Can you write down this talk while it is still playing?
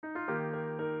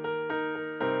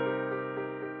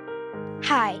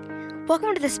Hi,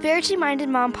 welcome to the Spiritually Minded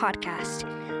Mom podcast,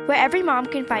 where every mom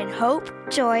can find hope,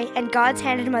 joy, and God's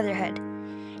hand in motherhood.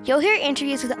 You'll hear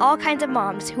interviews with all kinds of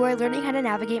moms who are learning how to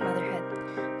navigate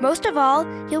motherhood. Most of all,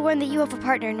 you'll learn that you have a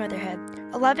partner in motherhood,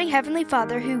 a loving Heavenly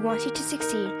Father who wants you to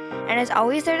succeed and is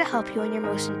always there to help you in your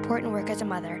most important work as a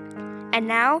mother. And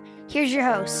now, here's your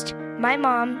host, my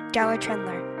mom, Darla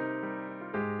Trendler.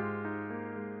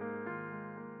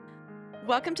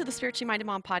 Welcome to the Spiritually Minded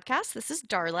Mom podcast. This is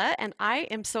Darla, and I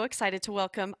am so excited to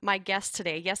welcome my guests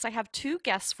today. Yes, I have two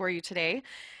guests for you today,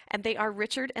 and they are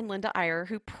Richard and Linda Eyre,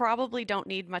 who probably don't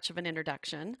need much of an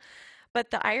introduction.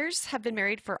 But the Eyres have been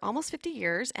married for almost 50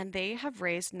 years, and they have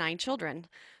raised 9 children.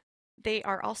 They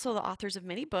are also the authors of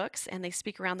many books, and they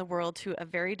speak around the world to a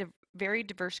very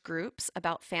diverse groups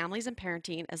about families and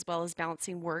parenting, as well as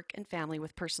balancing work and family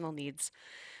with personal needs.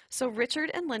 So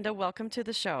Richard and Linda, welcome to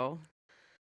the show.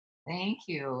 Thank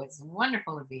you. It's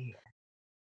wonderful to be here.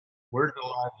 We're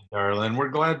delighted, darling. We're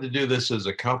glad to do this as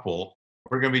a couple.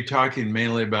 We're going to be talking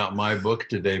mainly about my book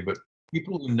today, but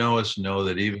people who know us know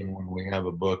that even when we have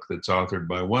a book that's authored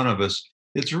by one of us,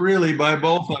 it's really by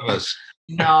both of us.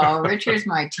 No, Richard's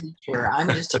my teacher. I'm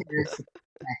just here as a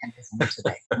mechanism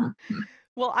today.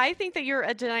 Well, I think that you're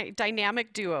a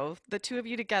dynamic duo. The two of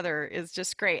you together is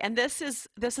just great. And this is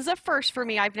a first for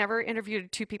me. I've never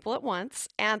interviewed two people at once,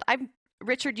 and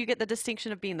Richard, you get the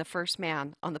distinction of being the first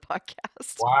man on the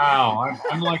podcast. Wow,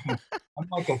 I'm like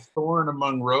a thorn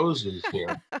among roses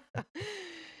here.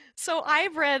 So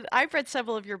I've read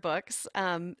several of your books.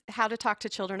 How to Talk to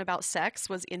Children About Sex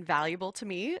was invaluable to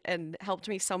me and helped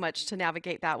me so much to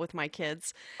navigate that with my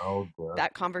kids. Oh, good.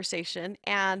 That conversation.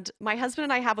 And my husband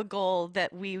and I have a goal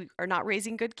that we are not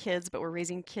raising good kids, but we're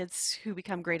raising kids who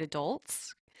become great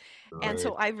adults. Right. And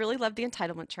so I really loved The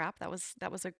Entitlement Trap. That was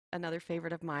another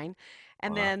favorite of mine.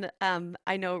 And Wow. then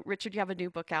I know, Richard, you have a new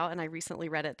book out, and I recently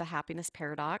read it, The Happiness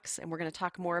Paradox, and we're going to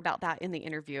talk more about that in the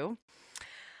interview.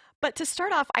 But to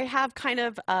start off, I have kind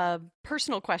of a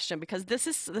personal question because this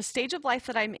is the stage of life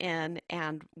that I'm in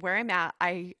and where I'm at.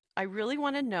 I really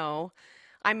want to know.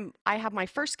 I have my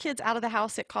first kids out of the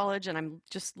house at college, and I'm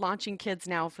just launching kids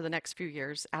now for the next few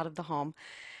years out of the home.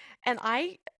 And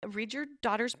I read your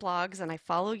daughter's blogs and I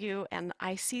follow you and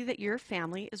I see that your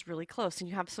family is really close. And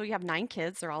you have 9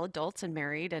 kids, they're all adults and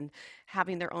married and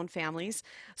having their own families.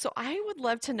 So I would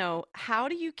love to know, how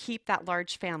do you keep that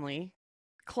large family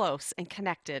close and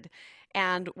connected?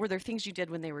 And were there things you did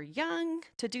when they were young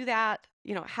to do that?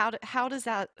 You know, how does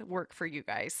that work for you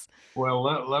guys? Well,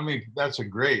 that's a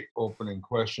great opening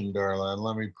question, Darla. And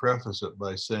let me preface it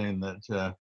by saying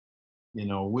that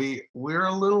we're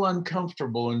a little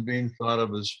uncomfortable in being thought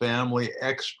of as family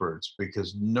experts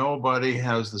because nobody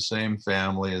has the same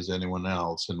family as anyone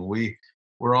else. And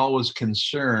we're always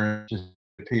concerned to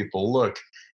people, look,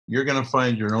 you're going to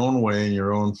find your own way and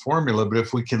your own formula, but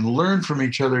if we can learn from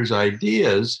each other's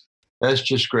ideas, that's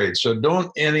just great. So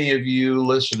don't any of you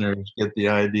listeners get the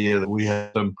idea that we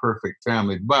have some perfect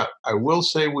family, but I will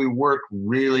say we work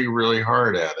really, really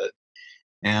hard at it.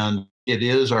 And it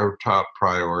is our top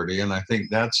priority. And I think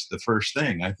that's the first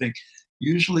thing. I think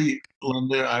usually,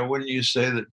 Linda, wouldn't you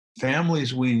say that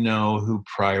families we know who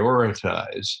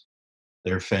prioritize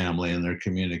their family and their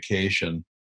communication,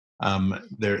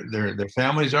 their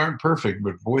families aren't perfect,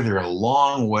 but boy, they're a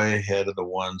long way ahead of the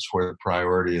ones where the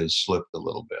priority has slipped a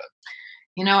little bit.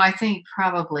 You know, I think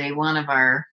probably one of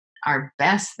our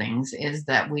best things is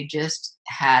that we just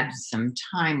had some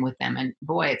time with them. And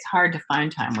boy, it's hard to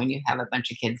find time when you have a bunch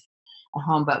of kids at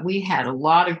home, but we had a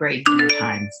lot of great dinner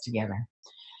times together.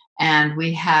 And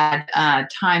we had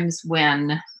times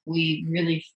when we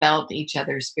really felt each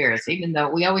other's spirits, even though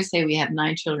we always say we have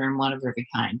 9 children, one of every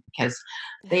kind, because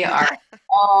they are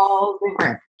all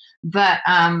different. But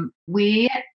we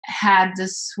had the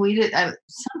sweetest,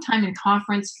 sometime in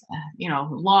conference, a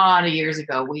lot of years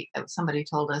ago, somebody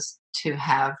told us to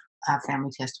have a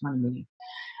family testimony meeting.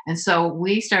 And so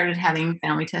we started having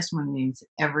family testimony meetings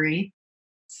every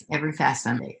fast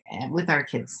Sunday with our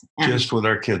kids. Just with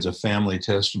our kids, a family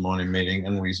testimony meeting.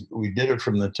 And we did it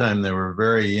from the time they were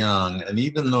very young. And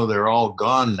even though they're all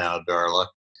gone now, Darla,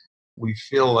 we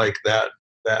feel like that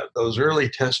those early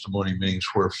testimony meetings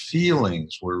where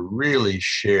feelings were really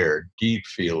shared, deep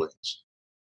feelings,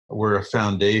 were a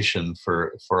foundation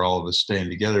for all of us staying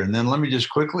together. And then let me just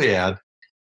quickly add,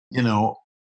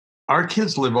 our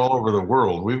kids live all over the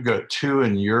world. We've got 2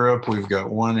 in Europe. We've got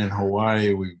 1 in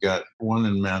Hawaii. We've got 1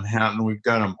 in Manhattan. We've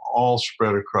got them all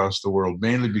spread across the world,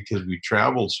 mainly because we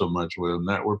traveled so much with them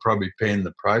that we're probably paying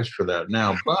the price for that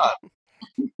now. But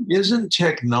isn't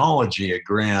technology a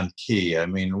grand key? I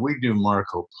mean, we do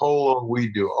Marco Polo. We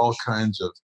do all kinds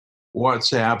of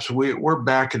WhatsApps. We're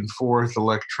back and forth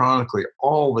electronically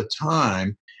all the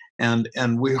time.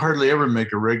 And we hardly ever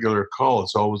make a regular call.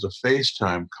 It's always a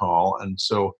FaceTime call. And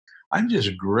so I'm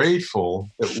just grateful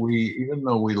that even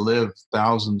though we live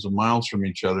thousands of miles from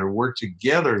each other, we're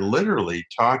together literally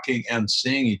talking and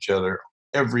seeing each other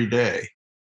every day.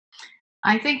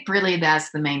 I think really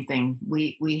that's the main thing.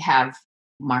 We have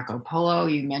Marco Polo.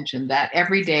 You mentioned that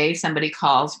every day somebody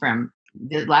calls from.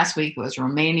 Last week was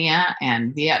Romania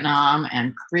and Vietnam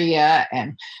and Korea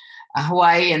and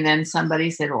Hawaii, and then somebody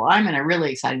said, "Well, I'm in a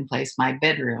really exciting place, my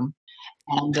bedroom,"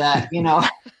 and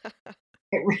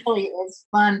it really is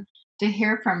fun to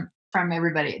hear from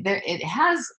everybody. There, it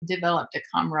has developed a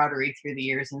camaraderie through the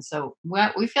years, and so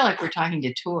we feel like we're talking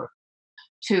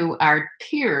to our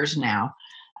peers now.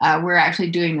 We're actually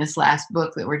doing this last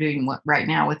book that we're doing right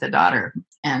now with a daughter,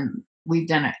 and we've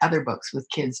done other books with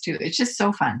kids too. It's just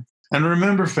so fun. And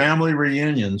remember family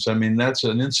reunions. I mean, that's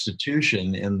an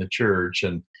institution in the church,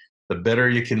 and the better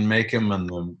you can make them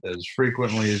and as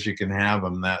frequently as you can have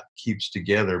them, that keeps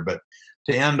together. But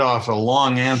to end off a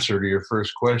long answer to your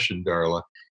first question, Darla,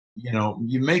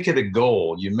 you make it a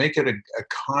goal. You make it a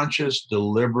conscious,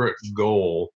 deliberate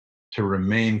goal to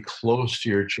remain close to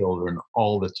your children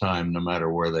all the time, no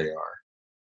matter where they are.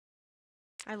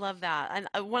 I love that.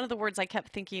 And one of the words I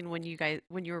kept thinking when you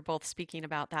were both speaking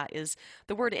about that is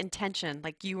the word intention.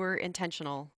 Like you were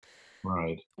intentional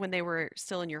Right. when they were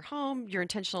still in your home. You're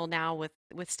intentional now with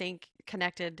staying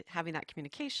connected, having that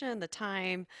communication, the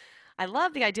time. I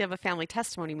love the idea of a family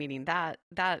testimony meeting. That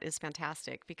is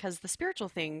fantastic because the spiritual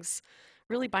things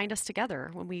really bind us together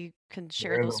when we can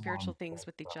share They're those the spiritual ones things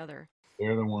with each other.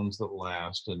 They're the ones that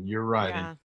last. And you're right.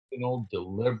 Yeah. Intentional,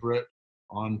 deliberate,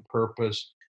 on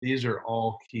purpose. These are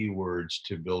all key words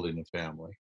to building a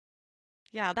family.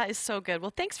 Yeah, that is so good.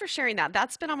 Well, thanks for sharing that.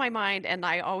 That's been on my mind, and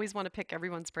I always want to pick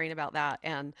everyone's brain about that.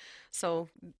 And so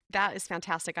that is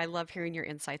fantastic. I love hearing your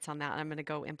insights on that. I'm going to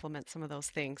go implement some of those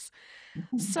things.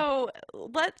 So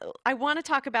I want to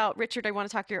talk about, Richard, I want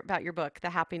to talk about your book,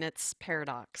 The Happiness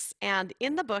Paradox. And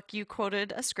in the book, you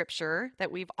quoted a scripture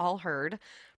that we've all heard,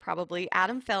 probably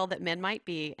Adam fell that men might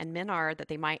be, and men are that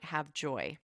they might have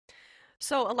joy.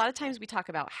 So a lot of times we talk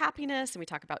about happiness and we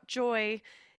talk about joy.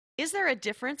 Is there a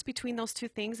difference between those two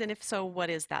things? And if so, what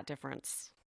is that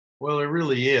difference? Well, it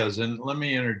really is. And let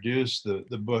me introduce the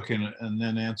book and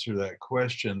then answer that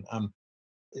question.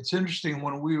 It's interesting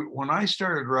when I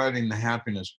started writing The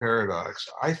Happiness Paradox,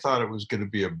 I thought it was going to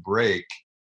be a break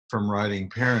from writing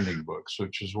parenting books,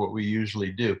 which is what we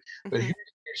usually do. But Hmm. here's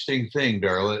the interesting thing,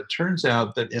 Darla. It turns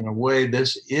out that in a way,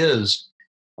 this is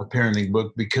a parenting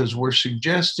book because we're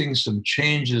suggesting some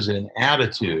changes in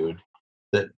attitude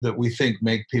that we think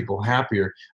make people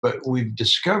happier. But we've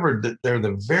discovered that they're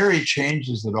the very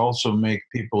changes that also make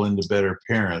people into better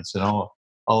parents. And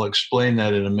I'll explain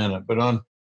that in a minute. But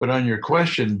on your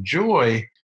question, joy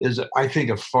is, I think,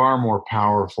 a far more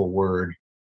powerful word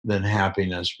than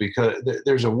happiness because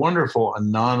there's a wonderful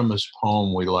anonymous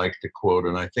poem we like to quote,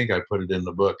 and I think I put it in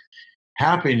the book.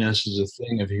 Happiness is a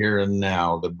thing of here and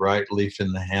now, the bright leaf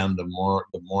in the hand,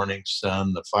 the morning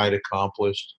sun, the fight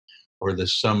accomplished, or the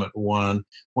summit won.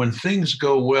 When things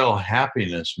go well,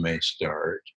 happiness may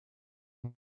start.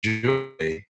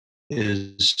 Joy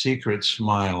is secret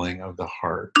smiling of the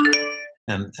heart.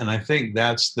 And I think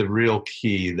that's the real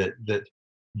key, that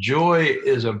joy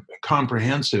is a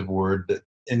comprehensive word that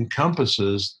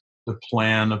encompasses the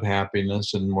plan of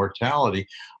happiness and mortality.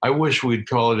 I wish we'd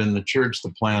call it in the church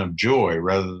the plan of joy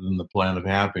rather than the plan of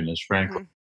happiness, frankly, Hmm.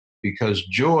 because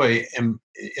joy, it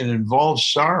involves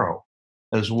sorrow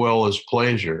as well as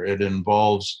pleasure. It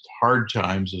involves hard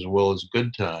times as well as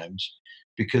good times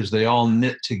because they all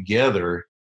knit together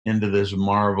into this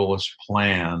marvelous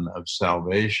plan of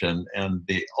salvation. And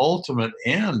the ultimate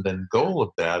end and goal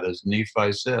of that, as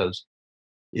Nephi says,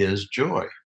 is joy.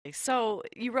 So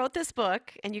you wrote this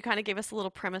book and you kind of gave us a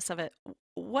little premise of it.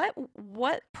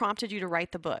 What prompted you to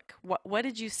write the book? What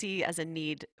did you see as a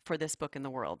need for this book in the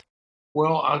world?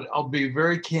 Well, I'll be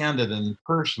very candid and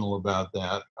personal about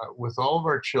that. With all of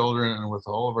our children and with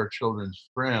all of our children's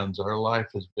friends, our life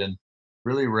has been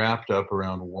really wrapped up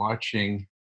around watching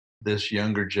this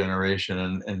younger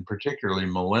generation and particularly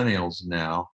millennials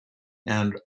now.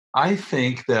 And I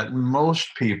think that most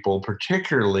people,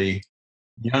 particularly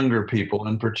younger people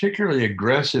and particularly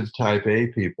aggressive type A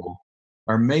people,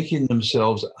 are making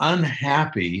themselves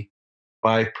unhappy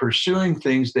by pursuing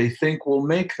things they think will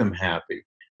make them happy.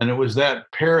 And it was that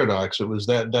paradox, it was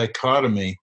that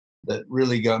dichotomy that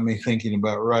really got me thinking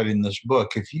about writing this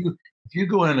book. If you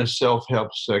go in a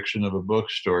self-help section of a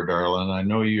bookstore, darling, I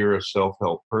know you're a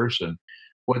self-help person.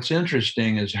 What's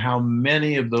interesting is how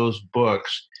many of those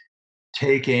books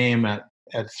take aim at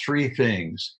three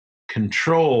things: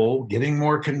 control, getting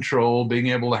more control, being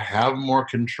able to have more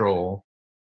control;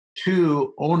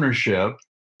 two, ownership,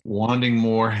 wanting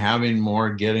more, having more,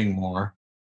 getting more;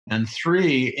 and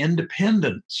three,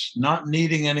 independence, not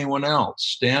needing anyone else,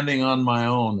 standing on my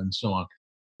own, and so on.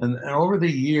 And over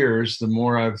the years, the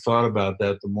more I've thought about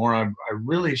that, the more I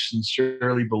really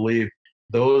sincerely believe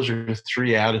those are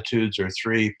three attitudes or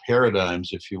three paradigms,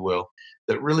 if you will,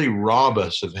 that really rob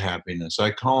us of happiness. I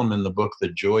call them in the book the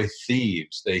joy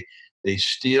thieves. They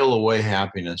steal away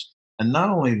happiness. And not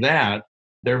only that,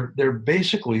 they're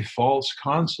basically false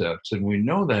concepts. And we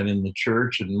know that in the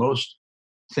church, and most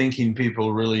thinking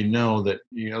people really know that.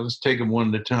 Let's take them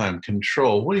one at a time.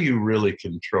 Control. What do you really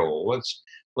control?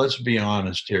 Let's be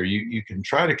honest here. You can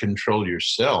try to control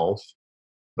yourself,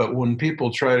 but when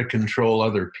people try to control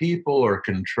other people or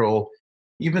control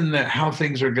even how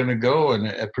things are going to go in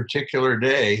a particular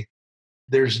day,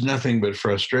 there's nothing but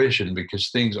frustration, because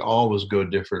things always go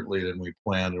differently than we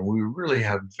planned, and we really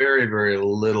have very, very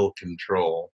little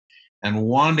control. And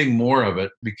wanting more of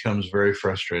it becomes very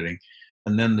frustrating.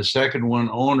 And then the second one,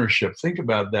 ownership. Think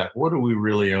about that. What do we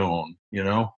really own?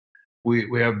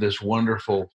 We have this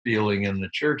wonderful feeling in the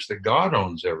church that God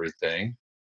owns everything,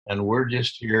 and we're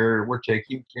just here, we're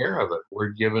taking care of it. We're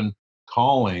given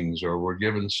callings, or we're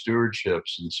given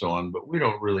stewardships and so on, but we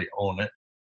don't really own it.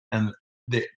 And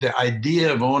the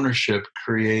idea of ownership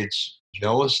creates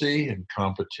jealousy and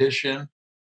competition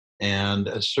and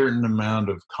a certain amount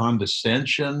of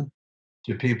condescension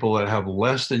to people that have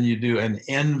less than you do, and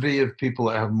envy of people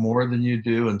that have more than you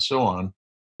do, and so on.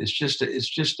 It's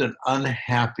just an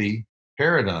unhappy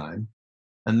paradigm.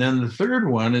 And then the third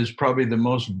one is probably the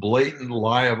most blatant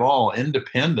lie of all: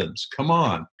 independence. Come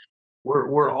on,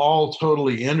 we're all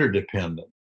totally interdependent,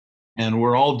 and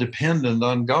we're all dependent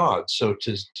on God. So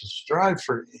to strive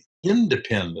for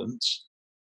independence,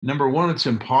 number one, it's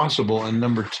impossible, and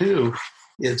number two,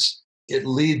 it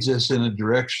leads us in a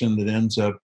direction that ends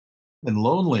up in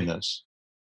loneliness.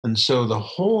 And so the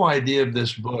whole idea of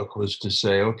this book was to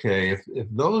say, okay, if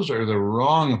those are the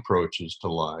wrong approaches to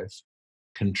life,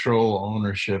 control,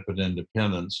 ownership, and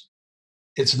independence,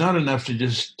 it's not enough to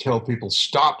just tell people,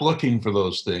 stop looking for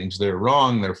those things. They're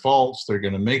wrong, they're false, they're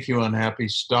going to make you unhappy.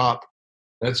 Stop.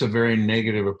 That's a very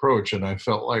negative approach. And I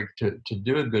felt like to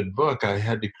do a good book, I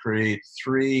had to create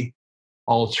three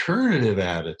alternative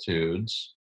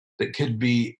attitudes that could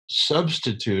be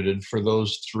substituted for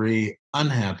those three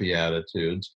unhappy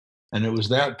attitudes. And it was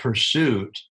that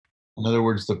pursuit, in other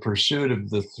words, the pursuit of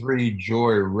the three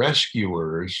joy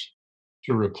rescuers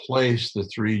to replace the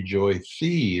three joy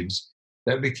thieves,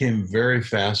 that became very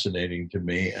fascinating to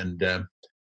me. And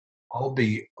I'll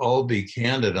be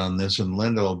candid on this, and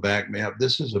Linda will back me up.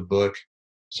 This is a book.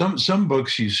 Some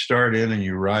books you start in and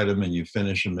you write them and you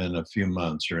finish them in a few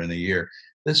months or in a year.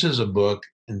 This is a book,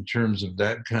 in terms of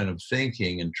that kind of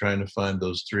thinking and trying to find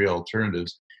those three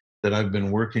alternatives, that I've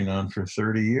been working on for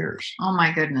 30 years. Oh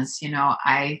my goodness.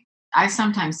 I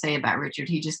sometimes say about Richard,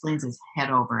 he just leans his head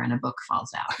over and a book falls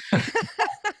out.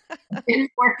 It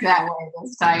didn't work that way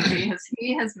this time.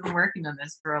 He has been working on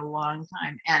this for a long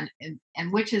time,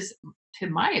 and which is to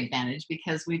my advantage,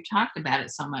 because we've talked about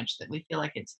it so much that we feel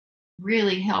like it's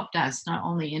really helped us, not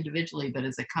only individually but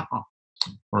as a couple.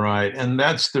 Right. And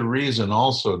that's the reason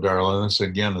also, Darla, this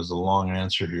again is a long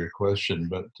answer to your question,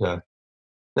 but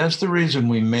that's the reason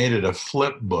we made it a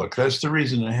flip book. That's the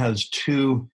reason it has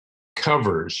two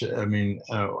covers. I mean,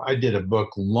 I did a book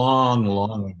long,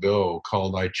 long ago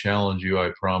called I Challenge You,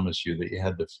 I Promise You, that you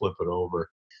had to flip it over.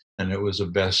 And it was a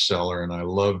bestseller, and I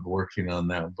loved working on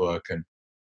that book. And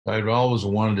I'd always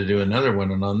wanted to do another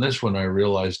one. And on this one, I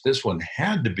realized this one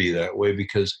had to be that way,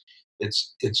 because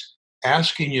it's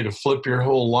asking you to flip your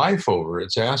whole life over.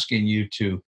 It's asking you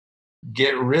to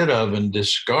get rid of and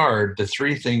discard the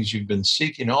three things you've been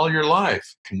seeking all your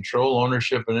life: control,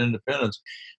 ownership, and independence.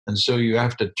 And so you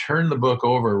have to turn the book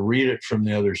over, read it from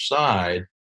the other side.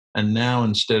 And now,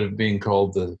 instead of being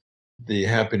called the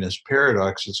happiness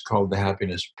paradox, it's called the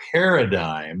happiness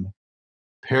paradigm.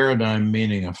 Paradigm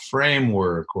meaning a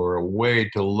framework or a way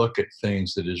to look at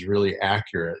things that is really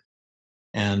accurate.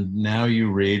 And now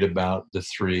you read about the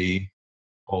three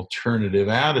alternative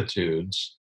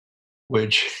attitudes,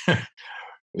 which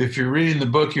if you're reading the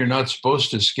book, you're not supposed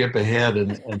to skip ahead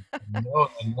and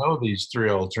know these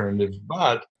three alternatives.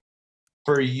 But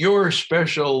for your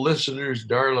special listeners,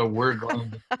 Darla, we're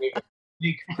going to give a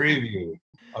sneak preview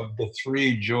of the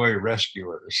three joy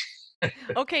rescuers.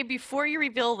 Okay, before you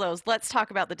reveal those, let's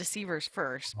talk about the deceivers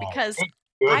first, because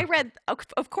Good. I read,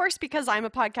 of course, because I'm a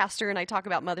podcaster and I talk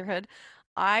about motherhood,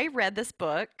 I read this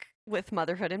book with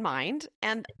motherhood in mind,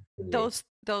 and those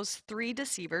those three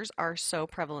deceivers are so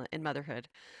prevalent in motherhood.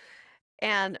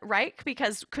 And right,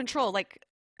 because control, like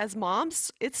as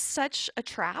moms, it's such a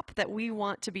trap that we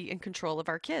want to be in control of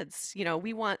our kids.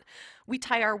 We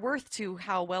tie our worth to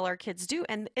how well our kids do,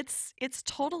 and it's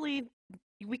totally,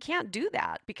 we can't do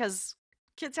that because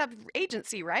kids have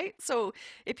agency, right? So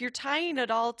if you're tying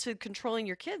it all to controlling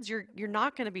your kids, you're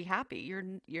not going to be happy.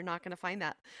 You're not going to find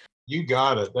that. You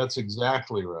got it. That's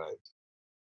exactly right.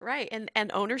 Right.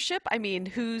 And ownership, I mean,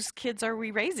 whose kids are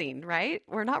we raising, right?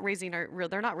 We're not raising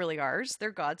they're not really ours. They're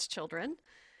God's children.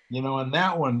 And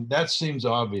that one, that seems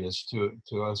obvious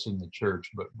to us in the church,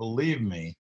 but believe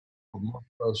me, more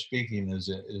so speaking is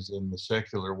in the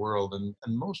secular world, and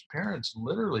most parents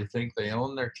literally think they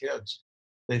own their kids.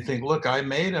 They think, look, I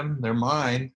made them, they're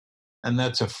mine. And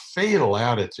that's a fatal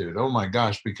attitude. Oh my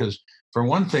gosh, because for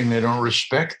one thing, they don't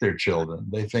respect their children.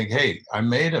 They think, hey, I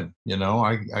made them,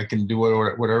 I can do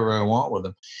whatever I want with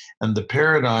them. And the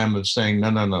paradigm of saying, no,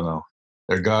 no, no, no,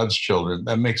 they're God's children,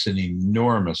 that makes an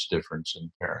enormous difference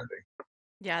in parenting.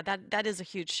 Yeah, that is a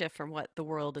huge shift from what the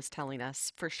world is telling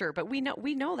us for sure. But we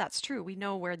know that's true. We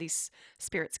know where these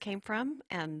spirits came from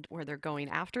and where they're going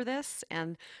after this,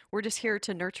 and we're just here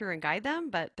to nurture and guide them,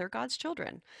 but they're God's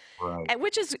children. Right. And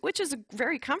which is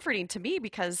very comforting to me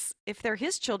because if they're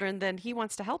his children, then he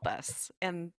wants to help us.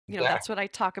 And that's Exactly. what I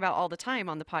talk about all the time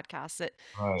on the podcast, that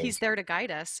Right. he's there to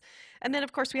guide us. And then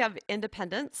of course we have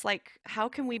independence. Like how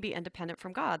can we be independent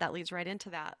from God? That leads right into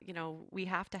that. We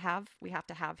have to have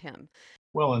him.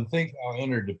 Well, and think how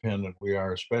interdependent we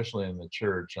are, especially in the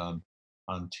church, on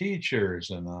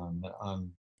teachers and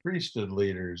on priesthood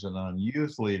leaders and on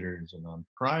youth leaders and on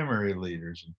primary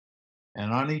leaders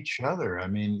and on each other. I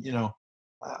mean,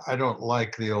 I don't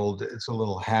like it's a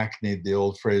little hackneyed, the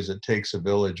old phrase, it takes a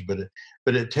village, but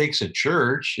it takes a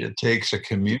church, it takes a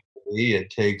community, it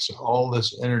takes all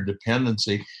this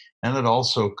interdependency. And it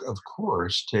also, of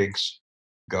course, takes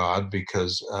God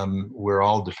because we're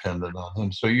all dependent on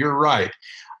Him. So you're right.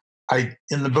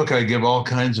 In the book, I give all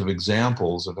kinds of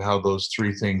examples of how those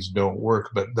three things don't work.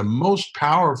 But the most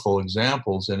powerful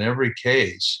examples in every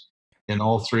case, in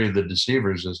all three of the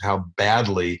deceivers, is how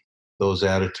badly those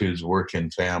attitudes work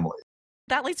in family.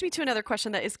 That leads me to another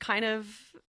question that is kind of,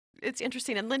 it's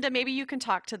interesting. And Linda, maybe you can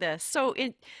talk to this. So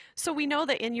we know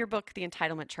that in your book, The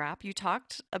Entitlement Trap, you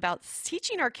talked about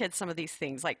teaching our kids some of these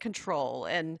things like control,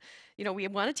 and we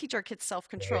want to teach our kids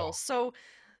self-control. Yeah.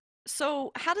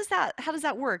 So how does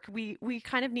that work? We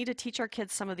kind of need to teach our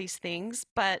kids some of these things,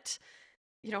 but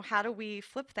how do we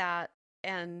flip that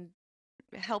and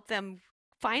help them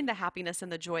find the happiness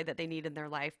and the joy that they need in their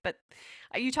life? But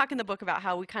you talk in the book about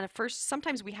how we kind of first,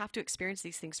 sometimes we have to experience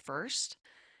these things first,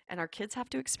 and our kids have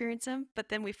to experience them, but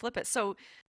then we flip it. So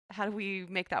how do we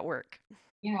make that work?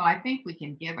 I think we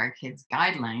can give our kids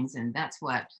guidelines, and that's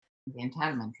what the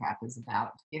entitlement trap is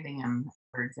about, giving them,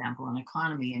 for example, an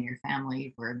economy in your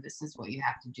family where this is what you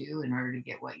have to do in order to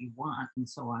get what you want, and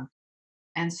so on.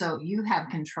 And so you have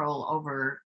control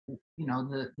over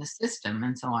the system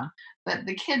and so on, but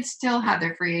the kids still have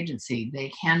their free agency. They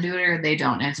can do it or they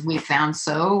don't, as we found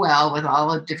so well with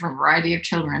all a different variety of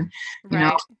children. you know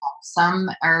Right. some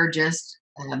are just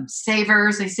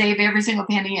savers. They save every single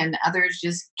penny, and others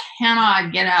just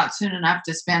cannot get out soon enough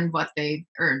to spend what they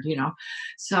earned.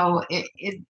 So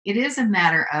it is a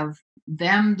matter of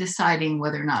them deciding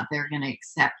whether or not they're going to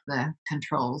accept the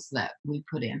controls that we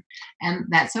put in, and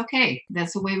that's okay.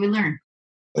 That's the way we learn.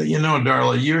 But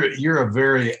Darla, you're a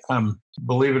very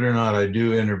believe it or not, I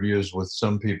do interviews with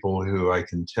some people who I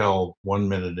can tell 1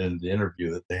 minute into the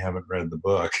interview that they haven't read the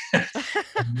book.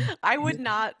 I would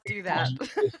not do that. And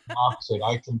it's the opposite.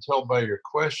 I can tell by your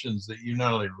questions that you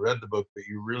not only read the book, but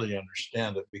you really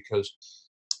understand it, because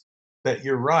that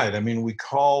you're right. I mean, we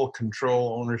call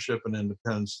control, ownership, and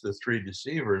independence the three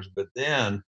deceivers, but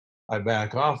then I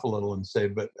back off a little and say,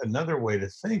 but another way to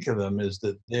think of them is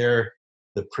that they're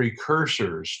the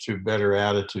precursors to better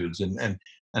attitudes. And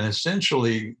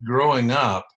essentially, growing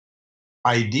up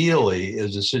ideally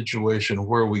is a situation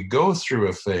where we go through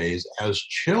a phase as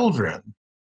children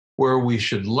where we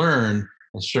should learn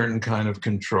a certain kind of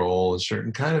control, a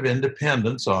certain kind of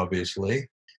independence, obviously,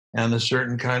 and a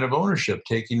certain kind of ownership,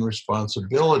 taking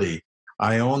responsibility.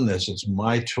 I own this. It's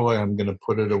my toy. I'm going to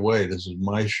put it away. This is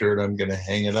my shirt. I'm going to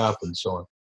hang it up, and so on.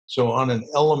 So, on an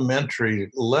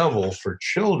elementary level for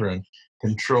children,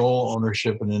 control,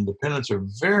 ownership, and independence are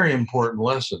very important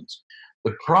lessons.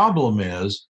 The problem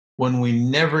is when we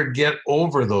never get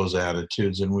over those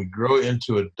attitudes and we grow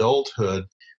into adulthood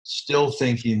still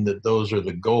thinking that those are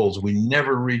the goals, we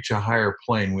never reach a higher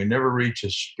plane. We never reach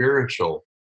a spiritual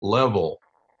level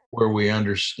where we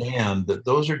understand that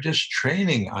those are just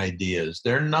training ideas.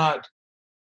 They're not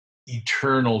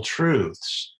eternal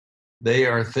truths. They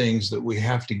are things that we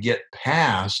have to get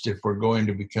past if we're going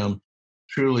to become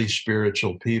truly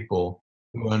spiritual people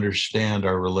who understand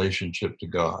our relationship to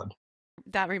God.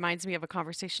 That reminds me of a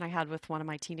conversation I had with one of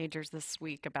my teenagers this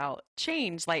week about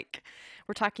change. Like,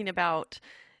 we're talking about,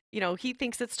 he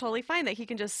thinks it's totally fine that he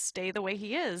can just stay the way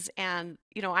he is. And,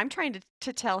 I'm trying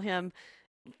to tell him,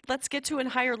 let's get to a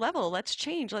higher level. Let's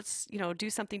change. Let's, do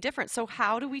something different. So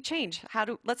how do we change?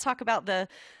 Let's talk about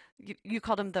you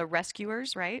called them the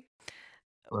rescuers, right?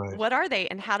 Right. What are they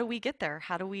and how do we get there?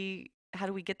 How do we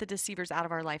get the deceivers out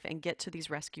of our life and get to these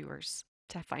rescuers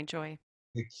to find joy?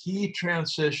 The key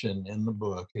transition in the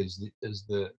book is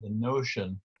the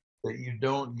notion that you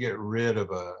don't get rid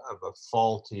of a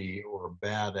faulty or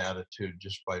bad attitude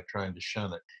just by trying to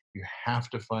shun it. You have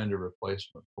to find a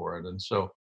replacement for it. And so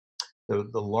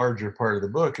the larger part of the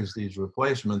book is these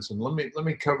replacements. And let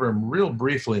me cover them real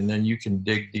briefly, and then you can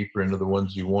dig deeper into the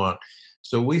ones you want.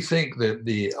 So we think that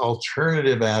the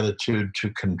alternative attitude to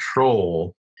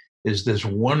control is this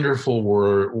wonderful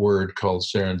word called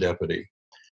serendipity.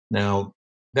 Now,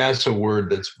 that's a word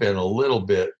that's been a little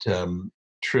bit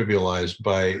trivialized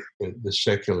by the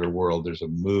secular world. There's a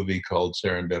movie called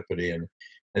Serendipity, and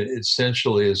it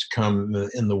essentially has come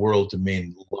in the world to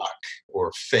mean luck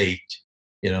or fate.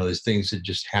 There's things that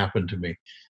just happen to me.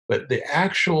 But the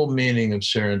actual meaning of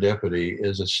serendipity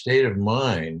is a state of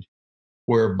mind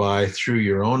whereby, through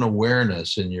your own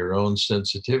awareness and your own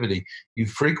sensitivity, you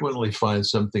frequently find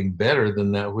something better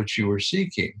than that which you were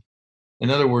seeking. In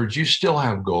other words, you still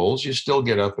have goals. You still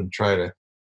get up and try to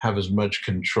have as much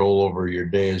control over your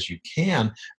day as you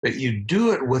can, but you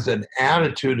do it with an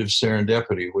attitude of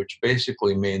serendipity, which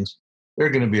basically means there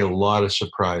are going to be a lot of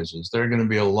surprises. There are going to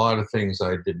be a lot of things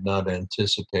I did not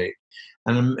anticipate.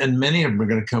 And many of them are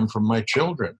going to come from my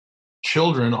children.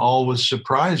 Children always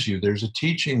surprise you. There's a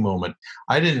teaching moment.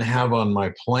 I didn't have on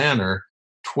my planner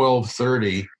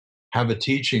 12:30, have a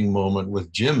teaching moment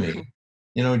with Jimmy.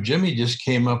 Jimmy just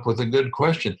came up with a good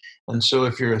question. And so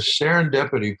if you're a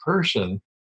serendipity person,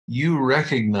 you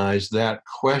recognize that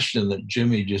question that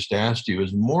Jimmy just asked you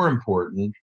is more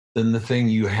important than the thing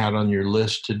you had on your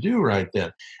list to do right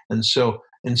then. And so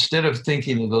instead of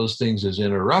thinking of those things as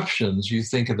interruptions, you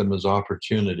think of them as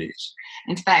opportunities.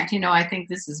 In fact, I think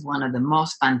this is one of the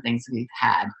most fun things we've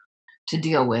had to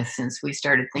deal with since we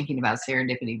started thinking about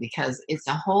serendipity, because it's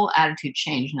a whole attitude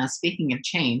change. Now, speaking of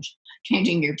change,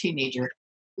 changing your teenager,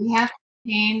 we have to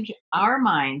change our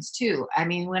minds too. I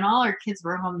mean, when all our kids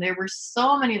were home, there were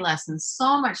so many lessons,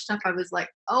 so much stuff. I was like,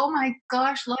 oh my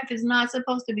gosh, life is not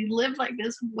supposed to be lived like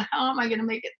this. How am I going to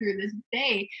make it through this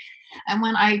day? And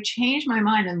when I changed my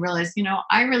mind and realized,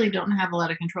 I really don't have a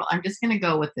lot of control, I'm just going to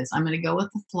go with this. I'm going to go with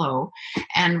the flow,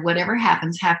 and whatever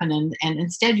happens, happen. And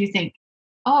instead you think,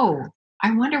 oh,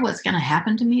 I wonder what's going to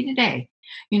happen to me today,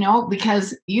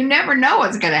 because you never know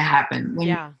what's going to happen when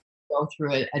Yeah. you go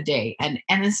through a day. And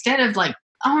instead of like,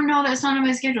 oh no, that's not on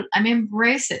my schedule,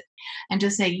 embrace it and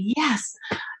just say, yes,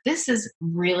 this is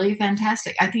really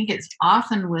fantastic. I think it's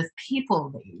often with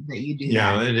people that you do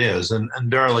Yeah, that. it is. And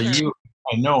Darla, Sure.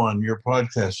 I know on your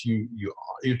podcast,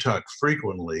 you talk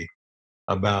frequently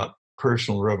about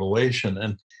personal revelation,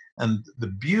 and the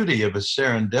beauty of a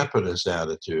serendipitous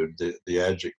attitude, the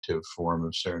adjective form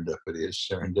of serendipity is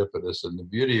serendipitous, and the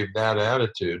beauty of that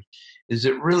attitude is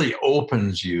it really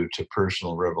opens you to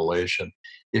personal revelation.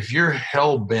 If you're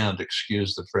hell-bent,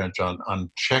 excuse the French,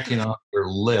 on checking off your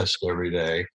list every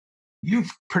day,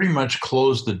 you've pretty much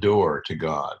closed the door to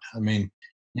God. I mean,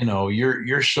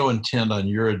 you're so intent on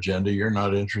your agenda, you're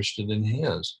not interested in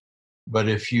his. But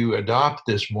if you adopt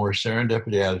this more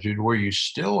serendipity attitude where you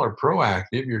still are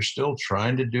proactive, you're still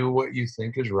trying to do what you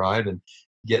think is right and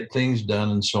get things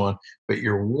done and so on, but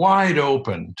you're wide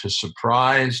open to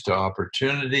surprise, to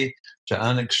opportunity, to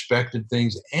unexpected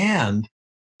things, and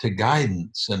to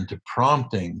guidance and to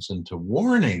promptings and to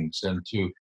warnings and to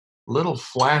little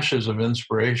flashes of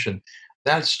inspiration,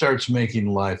 that starts making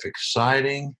life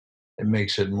exciting. It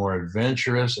makes it more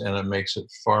adventurous, and it makes it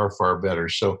far, far better.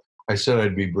 So I said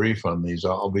I'd be brief on these.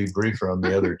 I'll be briefer on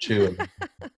the other two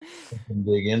and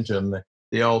dig into them.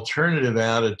 The alternative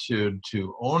attitude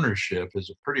to ownership is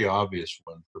a pretty obvious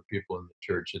one for people in the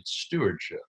church. It's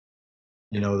stewardship.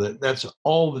 That's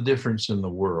all the difference in the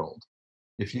world.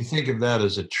 If you think of that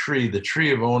as a tree, the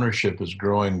tree of ownership is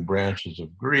growing branches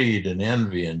of greed and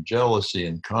envy and jealousy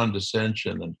and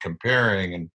condescension and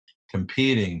comparing and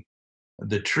competing.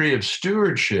 The tree of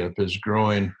stewardship is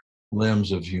growing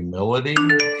limbs of humility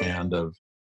and of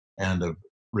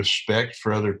respect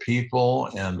for other people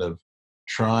and of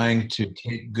trying to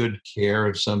take good care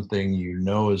of something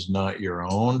is not your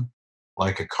own,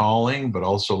 like a calling, but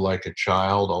also like a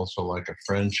child, also like a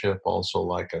friendship, also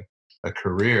like a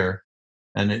career.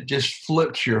 And it just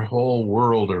flips your whole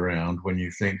world around when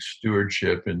you think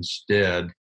stewardship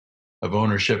instead of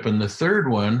ownership. And the third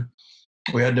one,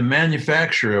 we had to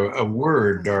manufacture a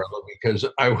word, Darla, because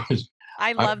I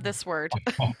I, love this word.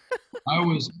 I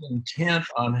was intent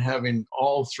on having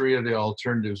all three of the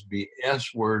alternatives be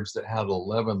S words that had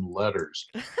 11 letters.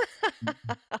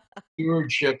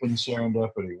 Stewardship and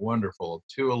serendipity, wonderful.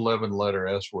 Two 11-letter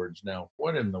S words. Now,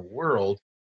 what in the world?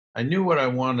 I knew what I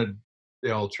wanted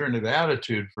the alternative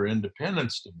attitude for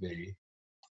independence to be.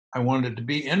 I wanted it to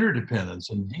be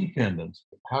interdependence and dependence.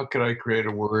 How could I create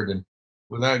a word? And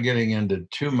without getting into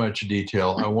too much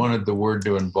detail, I wanted the word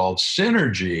to involve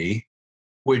synergy,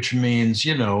 which means,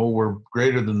 we're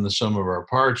greater than the sum of our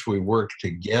parts. We work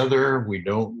together. We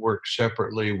don't work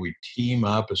separately. We team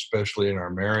up, especially in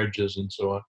our marriages and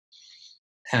so on.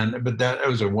 But that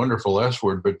was a wonderful S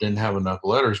word, but didn't have enough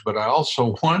letters. But I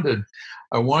also wanted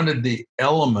the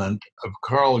element of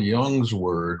Carl Jung's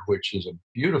word, which is a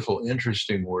beautiful,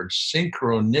 interesting word,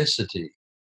 synchronicity,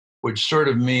 which sort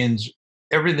of means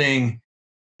everything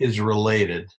is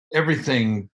related,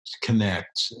 everything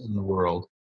connects in the world.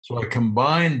 So I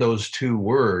combined those two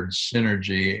words,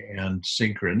 synergy and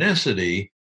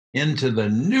synchronicity, into the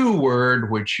new word,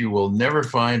 which you will never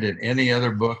find in any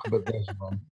other book but this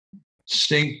one,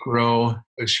 synergicity.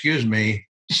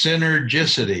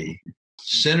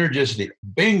 Synergicity.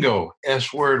 Bingo,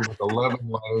 S word with 11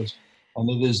 letters. And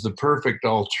it is the perfect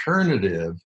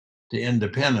alternative to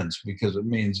independence because it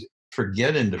means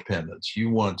forget independence.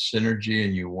 You want synergy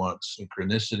and you want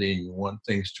synchronicity and you want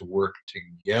things to work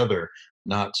together,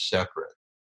 not separate.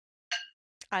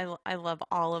 I love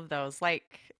all of those.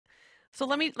 So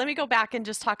let me go back and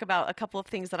just talk about a couple of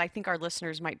things that I think our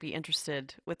listeners might be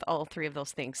interested with all three of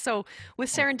those things. So with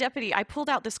serendipity, I pulled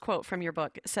out this quote from your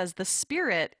book. It says, "The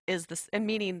Spirit is this," and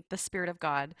meaning the Spirit of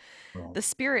God. Right. "The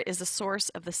Spirit is the source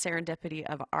of the serendipity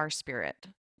of our spirit."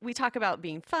 We talk about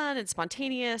being fun and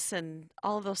spontaneous and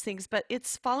all of those things, but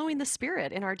it's following the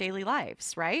Spirit in our daily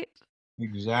lives, right?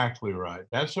 Exactly right.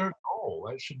 That's our goal.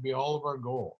 That should be all of our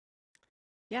goal.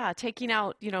 Yeah, taking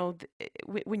out,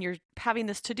 when you're having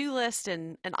this to-do list,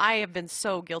 and I have been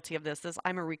so guilty of this.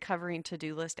 I'm a recovering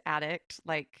to-do list addict,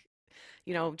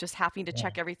 just having to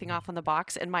check everything off on the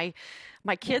box. And my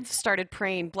kids started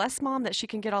praying, "Bless mom that she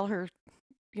can get all her,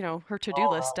 her to-do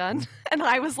list done." And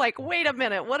I was like, "Wait a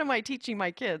minute, what am I teaching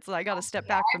my kids? I got to step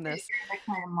back from this." You're the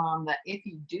kind of mom that if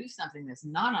you do something that's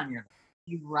not on your list,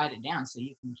 you write it down so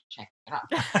you can check it off.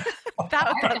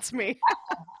 That's me.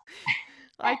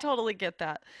 I totally get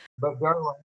that. But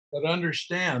Darla, but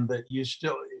understand that you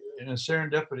still, in a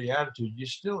serendipity attitude,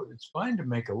 it's fine to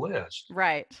make a list.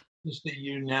 Right. Just that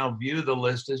you now view the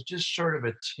list as just sort of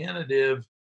a tentative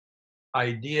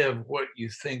idea of what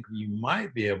you think you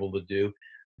might be able to do,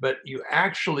 but you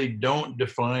actually don't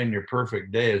define your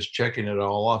perfect day as checking it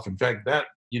all off. In fact, that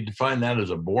you define that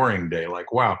as a boring day.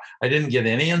 Like, wow, I didn't get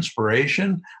any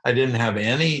inspiration. I didn't have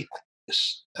any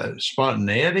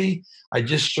spontaneity. I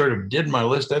just sort of did my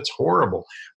list. That's horrible.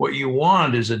 What you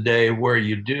want is a day where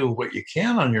you do what you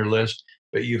can on your list,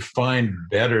 but you find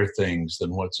better things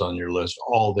than what's on your list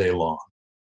all day long.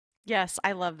 Yes,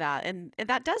 I love that. And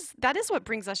that is what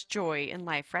brings us joy in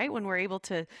life, right? When we're able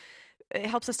to, it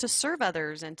helps us to serve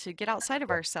others and to get outside of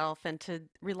ourselves and to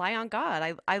rely on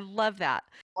God. I love that.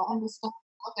 Well, and just look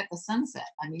at the sunset.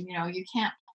 I mean, you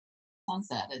can't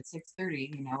sunset at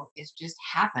 6:30. It just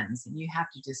happens, and you have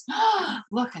to just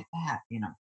look at that.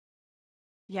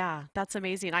 Yeah, that's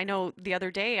amazing. I know the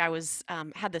other day I was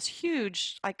had this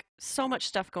huge, like so much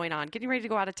stuff going on, getting ready to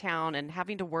go out of town and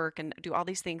having to work and do all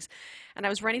these things. And I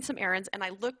was running some errands and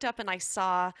I looked up and I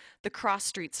saw the cross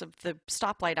streets of the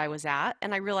stoplight I was at.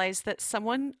 And I realized that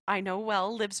someone I know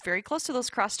well lives very close to those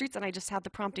cross streets. And I just had the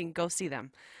prompting, go see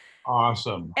them.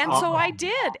 Awesome. And so I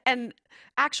did. And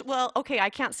actually, well, okay,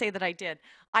 I can't say that I did.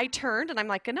 I turned and I'm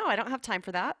like, no, I don't have time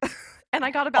for that. And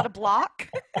I got about a block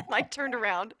and I turned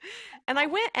around and I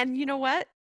went. And you know what?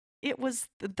 It was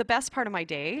the best part of my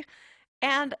day.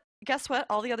 And guess what?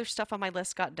 All the other stuff on my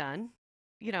list got done.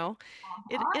 You know,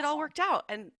 it all worked out.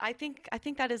 And I think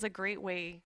that is a great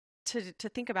way to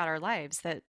think about our lives,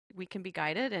 that we can be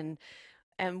guided and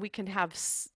we can have,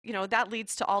 that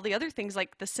leads to all the other things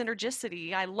like the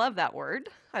synergicity. I love that word.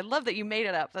 I love that you made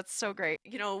it up. That's so great.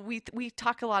 We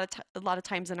talk a lot of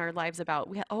times in our lives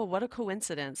about, oh, what a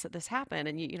coincidence that this happened.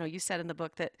 And you said in the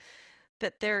book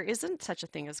that there isn't such a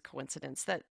thing as coincidence,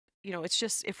 that it's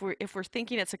just if we're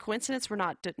thinking it's a coincidence, we're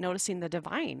not noticing the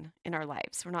divine in our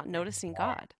lives. We're not noticing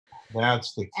God.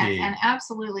 That's the key. And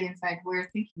absolutely, in fact, we're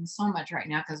thinking so much right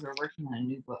now because we're working on a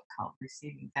new book called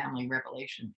Receiving Family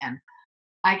Revelation. And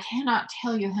I cannot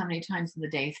tell you how many times in the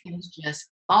day things just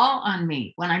fall on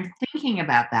me when I'm thinking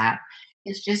about that.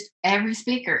 It's just every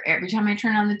speaker, every time I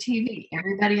turn on the TV,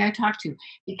 everybody I talk to,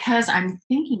 because I'm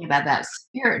thinking about that,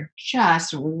 spirit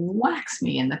just whacks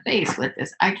me in the face with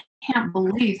this. I can't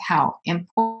believe how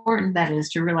important that is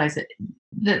to realize that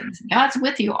God's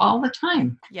with you all the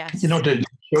time. Yes. To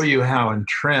show you how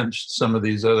entrenched some of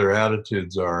these other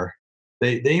attitudes are,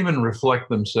 they even reflect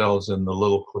themselves in the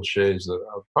little cliches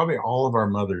that probably all of our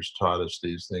mothers taught us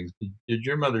these things. Did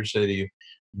your mother say to you,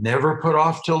 never put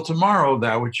off till tomorrow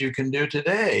that which you can do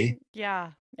today?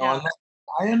 Yeah. Oh, Yeah. and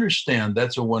I understand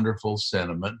that's a wonderful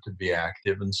sentiment to be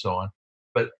active and so on.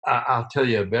 But I'll tell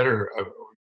you a better,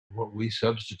 what we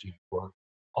substitute for,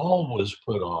 always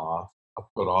put off, a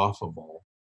put offable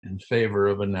in favor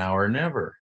of a now or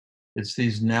never. It's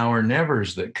these now or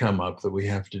nevers that come up that we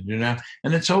have to do now.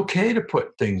 And it's okay to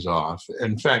put things off.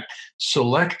 In fact,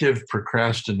 selective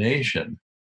procrastination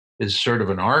is sort of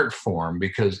an art form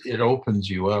because it opens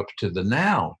you up to the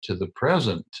now, to the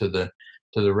present, to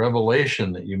the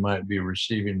revelation that you might be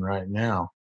receiving right now.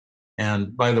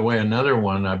 And by the way, another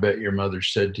one I bet your mother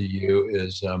said to you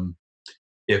is,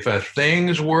 if a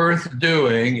thing's worth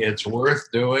doing, it's worth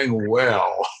doing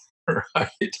well.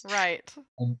 Right? Right.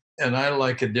 And I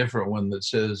like a different one that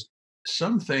says,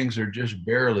 some things are just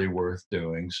barely worth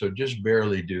doing, so just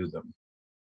barely do them.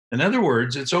 In other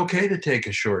words, it's okay to take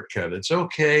a shortcut. It's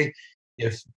okay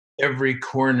if every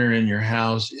corner in your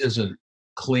house isn't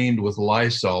cleaned with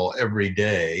Lysol every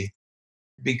day,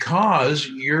 because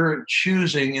you're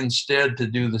choosing instead to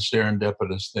do the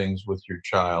serendipitous things with your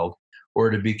child, or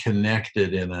to be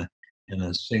connected in a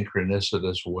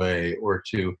synchronicitous way, or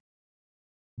to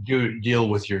deal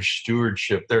with your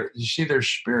stewardship. You see, there's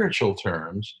spiritual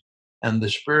terms, and the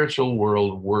spiritual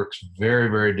world works very,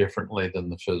 very differently than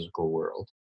the physical world.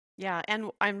 Yeah, and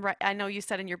I'm right. I know you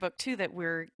said in your book too that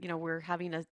we're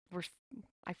having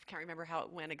I can't remember how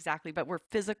it went exactly, but we're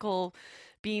physical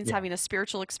beings Yeah. having a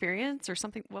spiritual experience or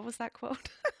something. What was that quote?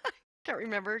 Can't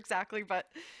remember exactly, but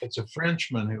It's a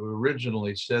Frenchman who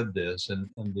originally said this, and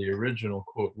the original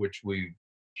quote, which we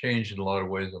changed in a lot of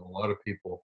ways, and a lot of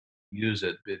people use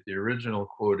it, but the original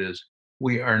quote is,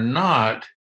 "We are not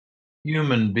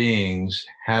human beings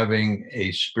having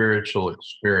a spiritual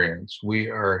experience. We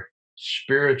are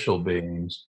spiritual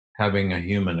beings having a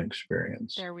human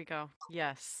experience." there we go.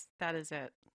 Yes, that is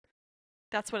it.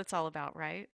 That's what it's all about,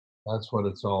 right? That's what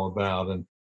it's all about. And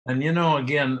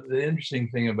again, the interesting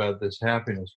thing about this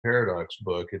happiness paradox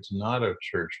book, it's not a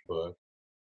church book.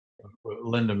 What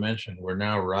Linda mentioned, we're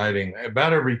now writing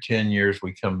about every 10 years,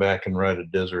 we come back and write a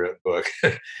Deseret book.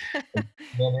 And then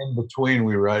in between,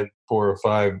 we write 4 or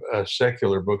 5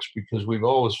 secular books, because we've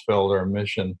always felt our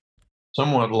mission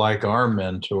somewhat like our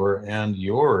mentor and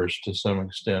yours to some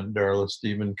extent, Darla,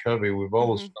 Stephen Covey. We've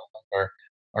always Hmm. felt like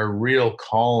our real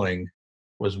calling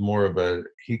was more of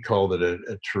he called it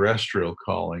a terrestrial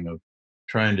calling of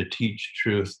trying to teach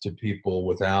truth to people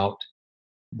without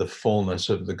the fullness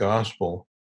of the gospel.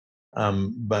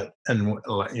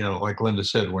 Like Linda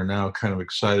said, we're now kind of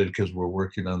excited because we're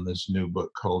working on this new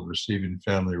book called Receiving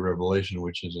Family Revelation,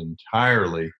 which is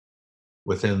entirely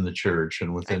within the church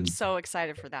and I'm within. so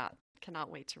excited for that.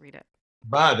 Cannot wait to read it.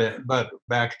 But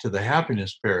back to the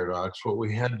happiness paradox, what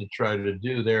we had to try to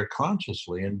do there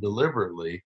consciously and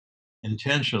deliberately,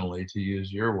 intentionally, to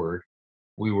use your word,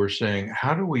 we were saying,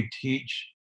 how do we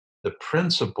teach the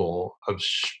principle of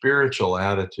spiritual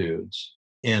attitudes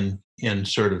in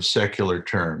sort of secular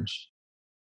terms?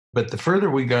 But the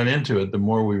further we got into it, the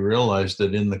more we realized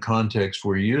that in the context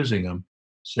we're using them,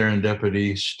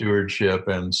 serendipity, stewardship,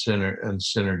 and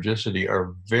synergicity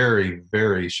are very,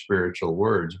 very spiritual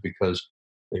words, because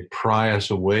they pry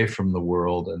us away from the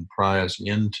world and pry us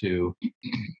into,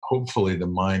 hopefully, the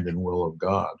mind and will of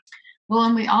God. Well,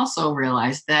 and we also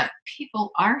realize that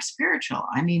people are spiritual.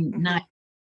 I mean, Hmm.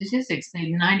 statistics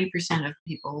say 90% of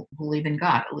people believe in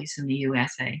God, at least in the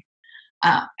USA.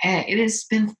 It has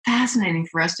been fascinating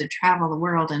for us to travel the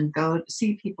world and go to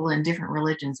see people in different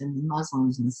religions, and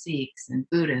Muslims and Sikhs and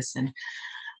Buddhists and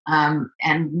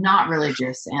not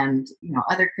religious, and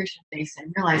other Christian faiths,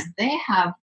 and realize they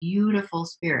have beautiful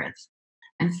spirits.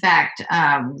 In fact,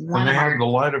 And they have the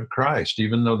light of Christ,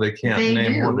 even though they can't they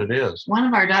name what do. it is. One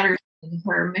of our daughters,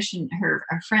 her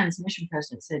friend's mission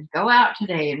president said, "Go out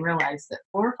today and realize that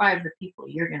 4 or 5 of the people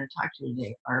you're going to talk to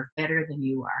today are better than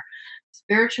you are,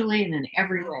 spiritually and in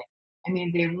every way." I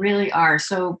mean, they really are.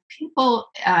 So people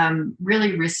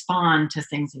really respond to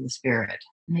things of the spirit.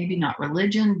 Maybe not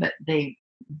religion, but they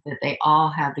all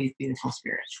have these beautiful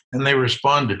spirits. And they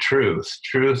respond to truth.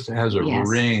 Truth has a Yes.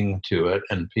 ring to it,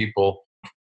 and people,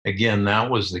 again, that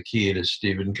was the key to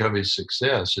Stephen Covey's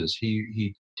success. Is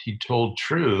he told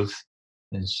truth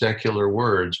in secular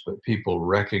words, but people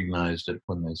recognized it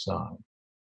when they saw it.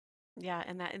 Yeah,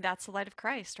 and that's the light of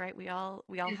Christ, right? We all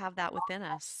have that within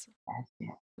us.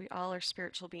 Yeah. We all are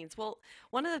spiritual beings. Well,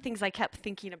 one of the things I kept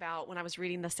thinking about when I was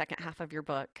reading the second half of your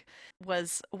book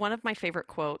was one of my favorite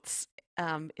quotes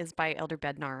is by Elder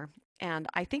Bednar. And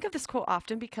I think of this quote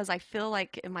often because I feel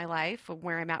like in my life,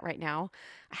 where I'm at right now,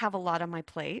 I have a lot on my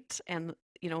plate and,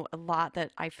 a lot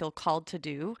that I feel called to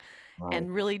do. Right.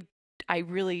 And I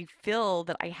really feel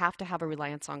that I have to have a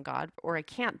reliance on God or I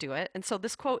can't do it. And so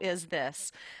this quote is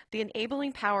this: the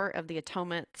enabling power of the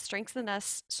atonement strengthens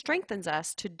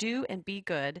us to do and be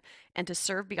good and to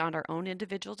serve beyond our own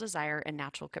individual desire and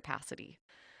natural capacity.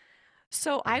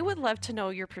 So I would love to know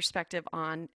your perspective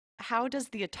on how does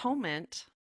the atonement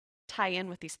tie in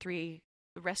with these three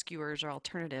rescuers or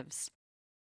alternatives?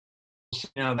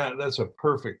 Now that's a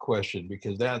perfect question,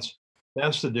 because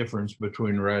that's the difference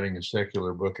between writing a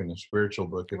secular book and a spiritual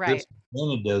book. If this Right. had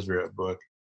been a Deseret book,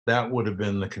 that would have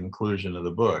been the conclusion of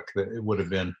the book. That it would have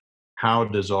been, how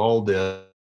does all this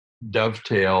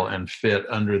dovetail and fit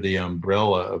under the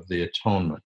umbrella of the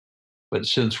atonement? But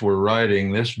since we're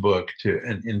writing this book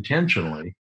and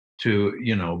intentionally to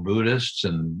Buddhists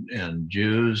and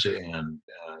Jews and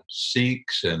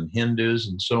Sikhs and Hindus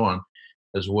and so on,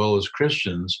 as well as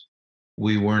Christians,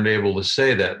 we weren't able to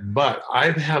say that. But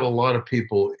I've had a lot of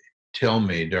people tell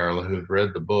me, Darla, who've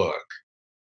read the book,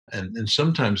 and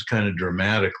sometimes kind of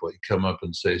dramatically come up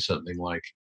and say something like,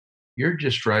 "You're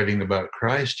just writing about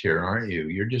Christ here, aren't you?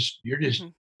 You're just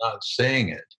Mhm. not saying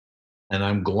it." And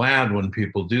I'm glad when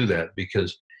people do that,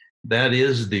 because that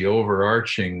is the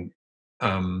overarching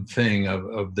thing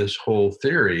of this whole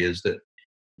theory, is that,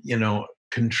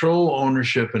 control,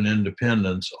 ownership, and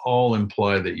independence all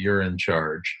imply that you're in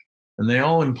charge. And they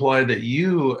all imply that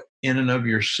you, in and of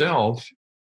yourself,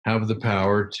 have the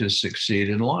power to succeed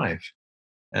in life.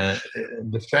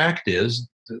 The fact is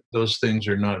that those things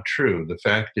are not true. The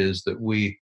fact is that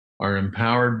we are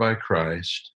empowered by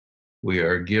Christ. We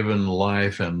are given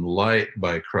life and light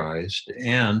by Christ.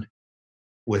 And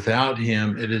without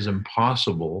him, it is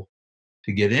impossible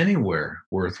to get anywhere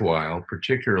worthwhile,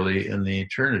 particularly in the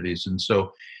eternities. And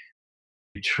so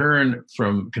you turn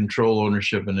from control,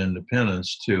 ownership, and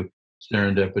independence to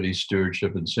serendipity,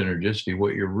 stewardship, and synergisticity.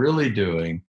 What you're really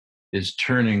doing is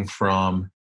turning from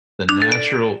the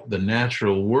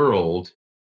natural world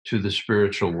to the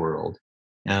spiritual world,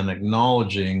 and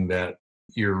acknowledging that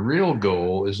your real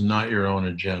goal is not your own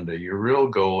agenda. Your real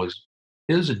goal is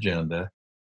his agenda,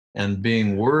 and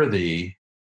being worthy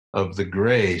of the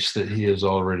grace that he has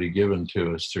already given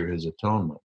to us through his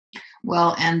atonement.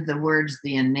 Well, and the words,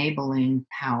 the enabling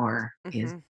power,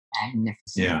 is magnificent.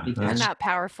 Yeah, Isn't that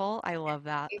powerful? I love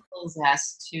that. It enables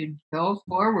us to go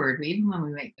forward, even when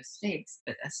we make mistakes,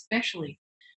 but especially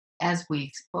as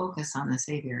we focus on the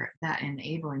Savior. That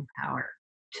enabling power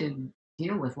to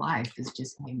deal with life is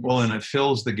just magnificent. Well, and it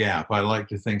fills the gap. I like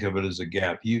to think of it as a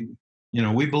gap.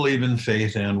 We believe in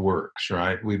faith and works,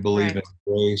 right? We believe in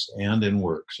grace and in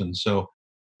works. And so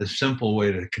the simple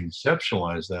way to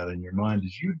conceptualize that in your mind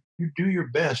is you do your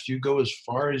best. You go as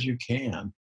far as you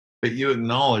can, but you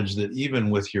acknowledge that even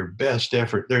with your best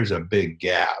effort, there's a big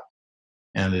gap.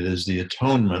 And it is the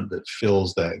atonement that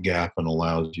fills that gap and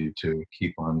allows you to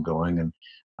keep on going. And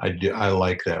I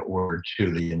like that word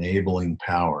too, the enabling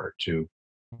power to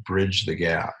bridge the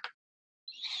gap.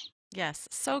 Yes,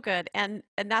 so good. And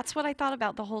that's what I thought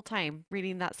about the whole time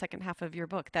reading that second half of your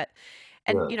book.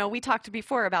 We talked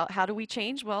before about how do we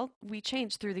change? Well, we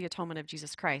change through the atonement of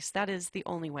Jesus Christ. That is the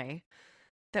only way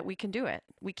that we can do it.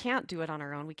 We can't do it on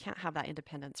our own. We can't have that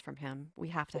independence from him. We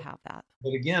have to have that.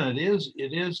 But again, it is,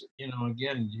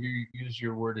 again, you use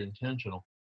your word intentional.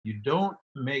 You don't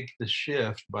make the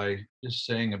shift by just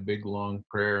saying a big long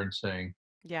prayer and saying,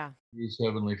 Yeah. "Please,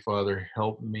 Heavenly Father,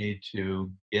 help me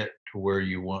to get to where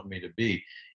you want me to be."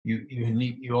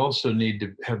 You also need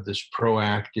to have this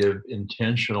proactive,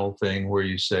 intentional thing where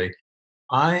you say,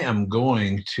 "I am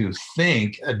going to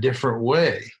think a different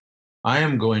way. I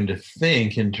am going to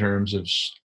think in terms of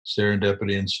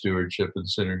serendipity and stewardship and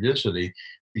synergisticity,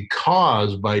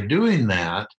 because by doing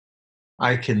that,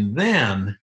 I can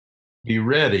then be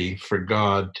ready for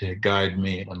God to guide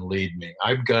me and lead me.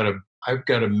 I've got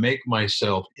to make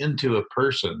myself into a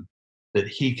person that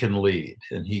he can lead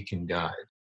and he can guide."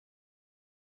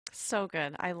 So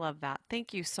good. I love that.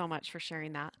 Thank you so much for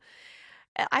sharing that.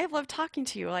 I love talking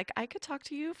to you. Like, I could talk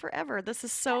to you forever. This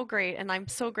is so great. And I'm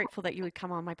so grateful that you would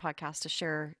come on my podcast to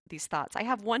share these thoughts. I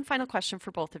have one final question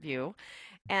for both of you,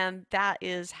 and that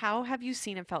is, how have you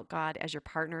seen and felt God as your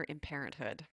partner in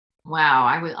parenthood? Wow,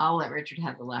 I'll let Richard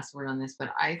have the last word on this,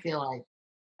 but I feel like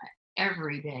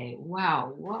every day,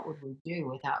 wow, what would we do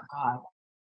without God?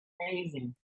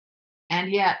 Amazing.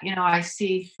 And yet, I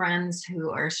see friends who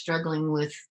are struggling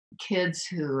with kids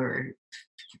who are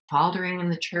faltering in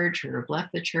the church or have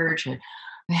left the church and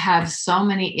have so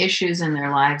many issues in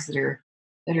their lives that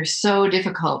are so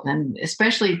difficult, and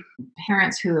especially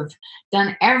parents who have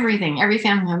done everything, every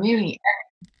family meeting,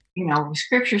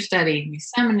 scripture study,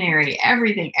 seminary,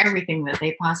 everything that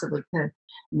they possibly could.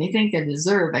 And they think they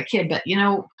deserve a kid. But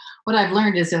what I've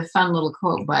learned is a fun little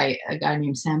quote by a guy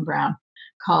named Sam Brown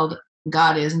called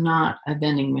 "God is not a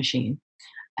vending machine."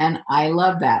 And I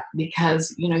love that because,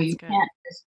 That's you good. can't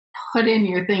just put in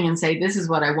your thing and say, this is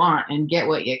what I want and get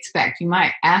what you expect. You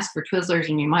might ask for Twizzlers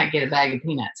and you might get a bag of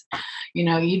peanuts.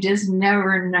 You just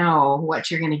never know what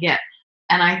you're going to get.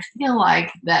 And I feel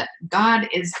like that God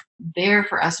is there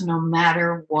for us no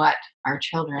matter what our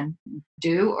children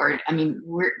do, or, I mean,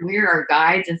 we're our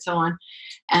guides and so on.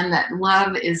 And that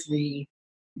love is the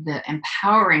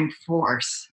empowering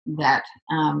force that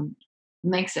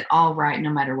makes it all right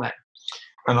no matter what.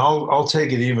 And I'll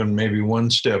take it even maybe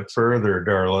one step further,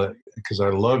 Darla, because I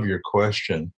love your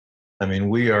question. I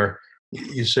mean,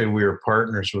 you say we are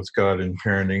partners with God in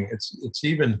parenting.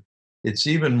 It's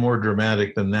even more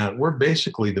dramatic than that. We're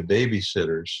basically the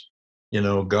babysitters.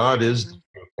 God is the Hmm.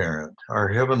 true parent. Our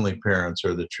heavenly parents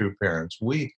are the true parents.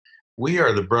 We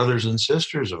are the brothers and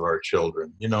sisters of our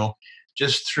children.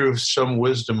 Just through some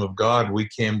wisdom of God, we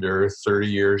came to earth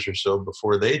 30 years or so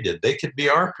before they did. They could be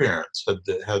our parents had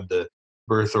the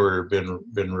birth order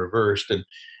been reversed. And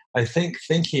I think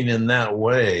thinking in that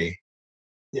way,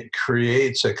 it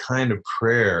creates a kind of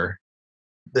prayer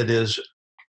that is,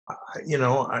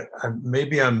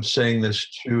 maybe I'm saying this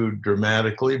too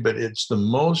dramatically, but it's the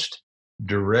most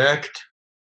direct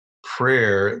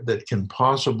prayer that can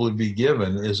possibly be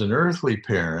given is an earthly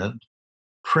parent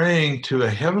praying to a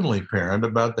heavenly parent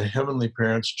about the heavenly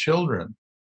parent's children.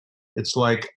 It's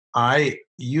like,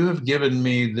 you have given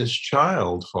me this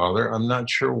child, Father. I'm not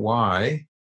sure why,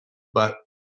 but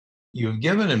you've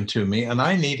given him to me and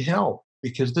I need help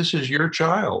because this is your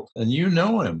child and you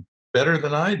know him better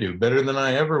than I do, better than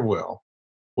I ever will.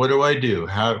 What do I do?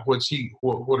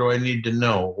 What do I need to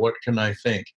know? What can I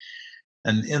think?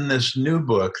 And in this new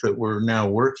book that we're now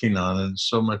working on, and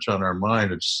so much on our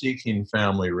mind, of Seeking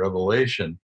Family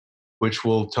Revelation, which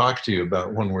we'll talk to you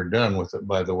about when we're done with it,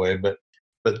 by the way. But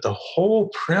the whole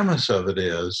premise of it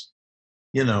is,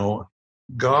 you know,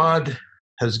 God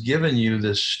has given you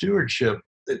this stewardship.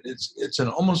 It's an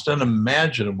almost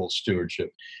unimaginable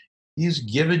stewardship. He's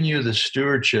given you the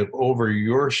stewardship over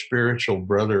your spiritual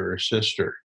brother or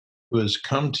sister who has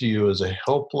come to you as a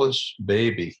helpless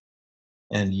baby.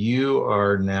 And you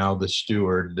are now the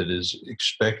steward that is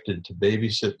expected to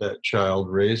babysit that child,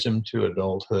 raise him to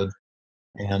adulthood,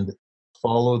 and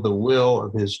follow the will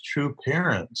of his true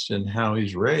parents in how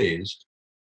he's raised.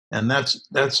 And that's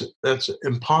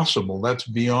impossible. That's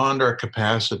beyond our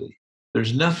capacity.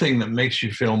 There's nothing that makes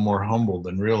you feel more humble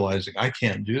than realizing I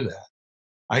can't do that.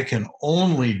 I can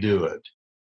only do it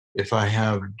if I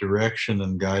have direction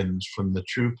and guidance from the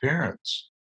true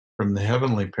parents, from the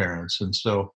heavenly parents. And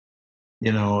so,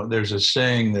 there's a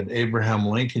saying that Abraham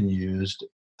Lincoln used,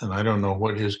 and I don't know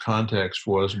what his context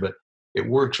was, but it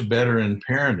works better in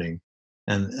parenting.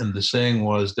 And the saying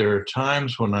was, there are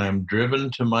times when I am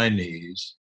driven to my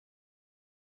knees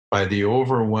by the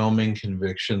overwhelming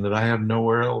conviction that I have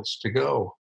nowhere else to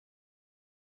go.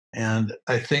 And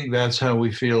I think that's how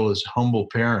we feel as humble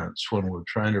parents when we're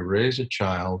trying to raise a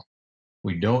child.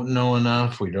 We don't know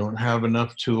enough. We don't have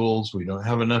enough tools. We don't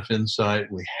have enough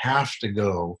insight. We have to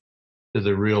go to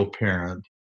the real parent.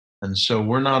 And so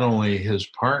we're not only his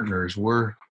partners,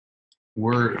 we're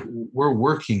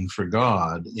working for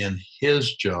God in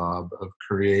his job of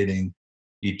creating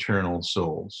eternal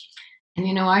souls.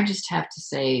 And I just have to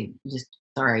say, just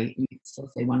sorry, you can still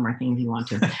say one more thing if you want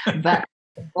to, but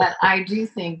I do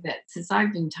think that since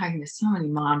I've been talking to so many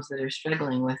moms that are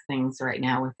struggling with things right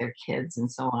now with their kids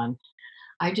and so on,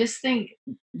 I just think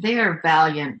they are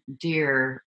valiant,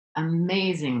 dear,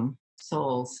 amazing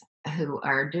souls who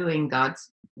are doing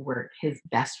God's work, his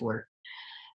best work.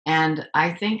 And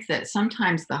I think that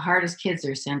sometimes the hardest kids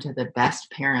are sent to the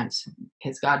best parents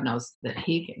because God knows that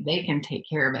they can take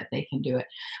care of it, they can do it,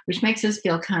 which makes us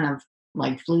feel kind of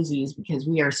like floozies because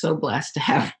we are so blessed to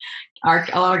have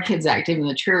all our kids active in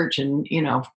the church and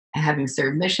having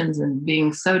served missions and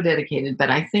being so dedicated. But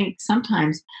I think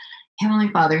sometimes Heavenly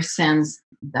Father sends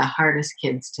the hardest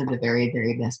kids to the very,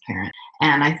 very best parent.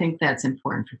 And I think that's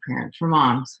important for parents, for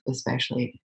moms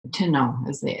especially, to know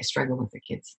as they struggle with their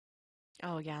kids.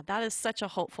 Oh yeah, that is such a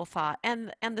hopeful thought.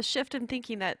 And the shift in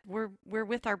thinking that we're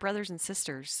with our brothers and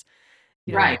sisters.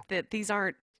 You know, Right. that these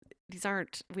aren't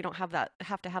we don't have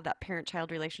to have that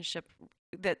parent-child relationship,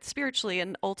 that spiritually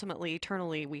and ultimately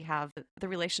eternally we have the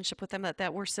relationship with them,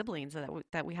 that we're siblings,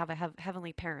 that we have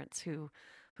heavenly parents who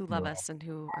love Right. us and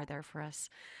who are there for us.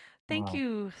 Thank Wow.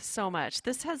 you so much.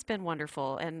 This has been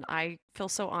wonderful, and I feel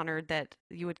so honored that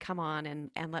you would come on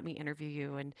and let me interview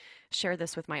you and share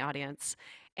this with my audience.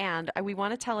 And we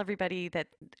want to tell everybody that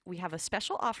we have a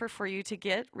special offer for you to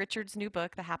get Richard's new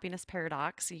book, The Happiness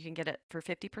Paradox. You can get it for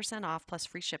 50% off plus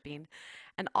free shipping.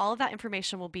 And all of that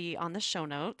information will be on the show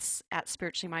notes at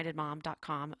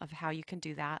spirituallymindedmom.com of how you can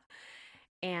do that.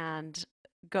 And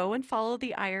go and follow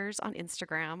the Eyres on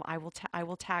Instagram. I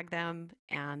will tag them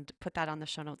and put that on the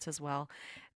show notes as well.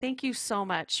 Thank you so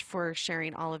much for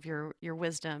sharing all of your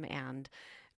wisdom and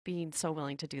being so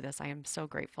willing to do this. I am so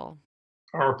grateful.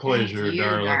 Our pleasure, Thank you,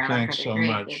 Darla. Darla, Thanks for the so great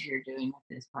much. that you're doing with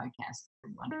this podcast.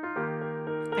 Wonderful.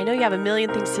 I know you have a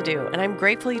million things to do, and I'm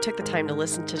grateful you took the time to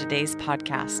listen to today's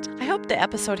podcast. I hope the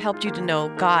episode helped you to know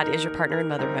God is your partner in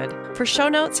motherhood. For show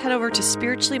notes, head over to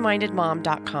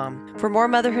spirituallymindedmom.com. For more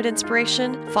motherhood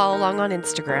inspiration, follow along on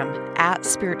Instagram at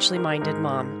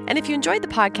spirituallymindedmom. And if you enjoyed the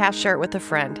podcast, share it with a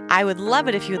friend. I would love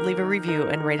it if you would leave a review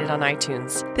and rate it on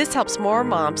iTunes. This helps more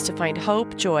moms to find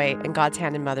hope, joy, and God's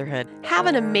hand in motherhood. Have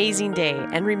an amazing day,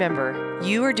 and remember,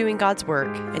 you are doing God's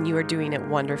work, and you are doing it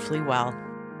wonderfully well.